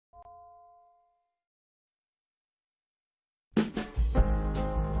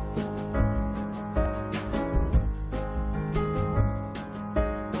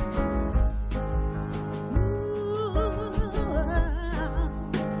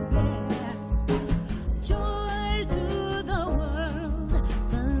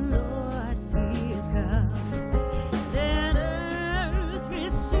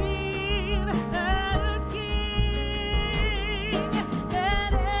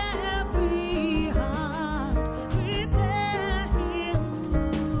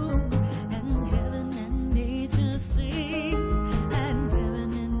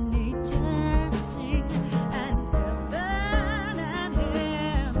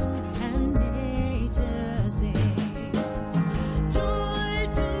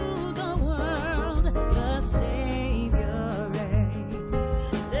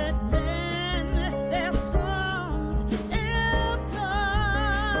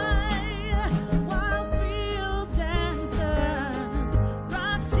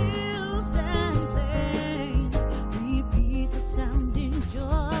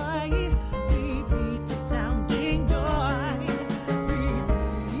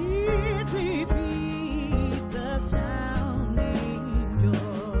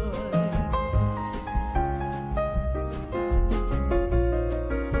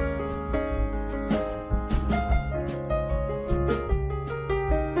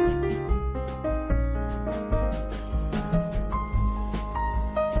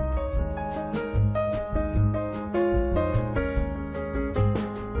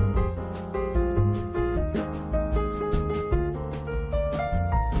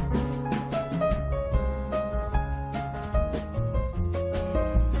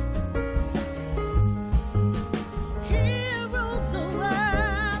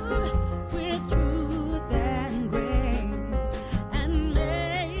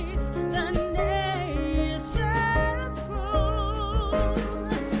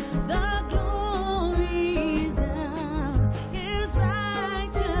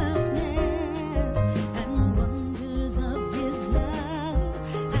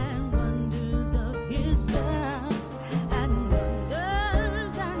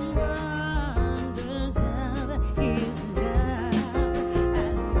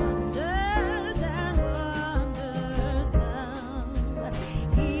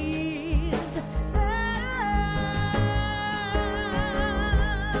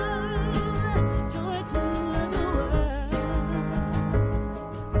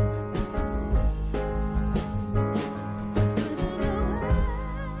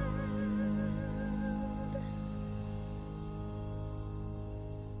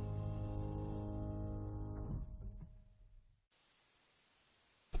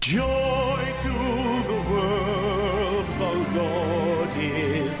Joy to the world, the Lord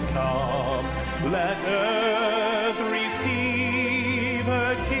is come. Let earth receive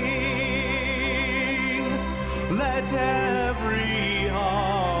her King. Let every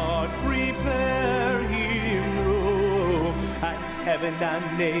heart prepare him room. And heaven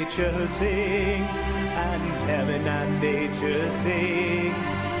and nature sing, and heaven and nature sing,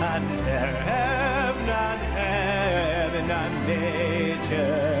 and heaven and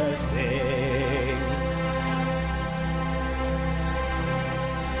nature sing.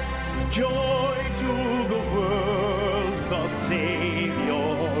 Joy to the world, the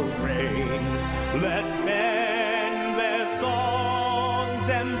Savior reigns. Let men their songs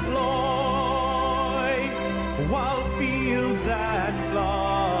employ, while fields and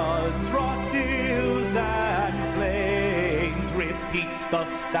floods, rot hills and plains, repeat the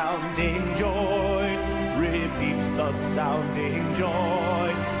sounding joy, repeat the sounding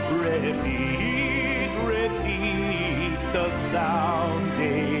joy, repeat, repeat the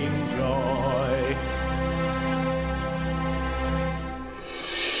sounding joy.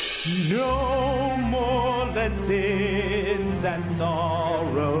 No more let sins and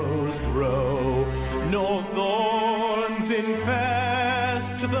sorrows grow, nor thorns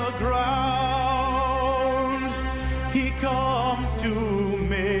infest the ground. He comes to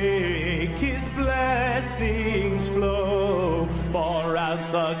make his blessings flow, for as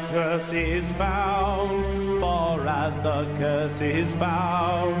the curse is found, for as the curse is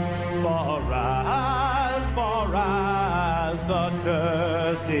found, for as the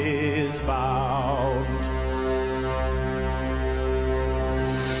curse is found.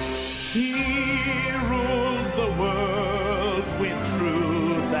 He rules the world with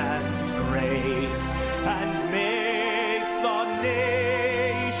truth and grace, and makes the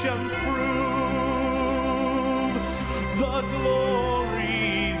nations prove the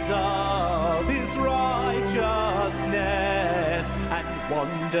glories of his righteousness, and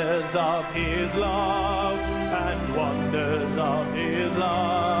wonders of his love, and wonders of his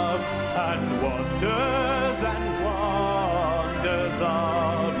love, and wonders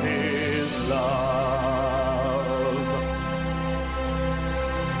of his love.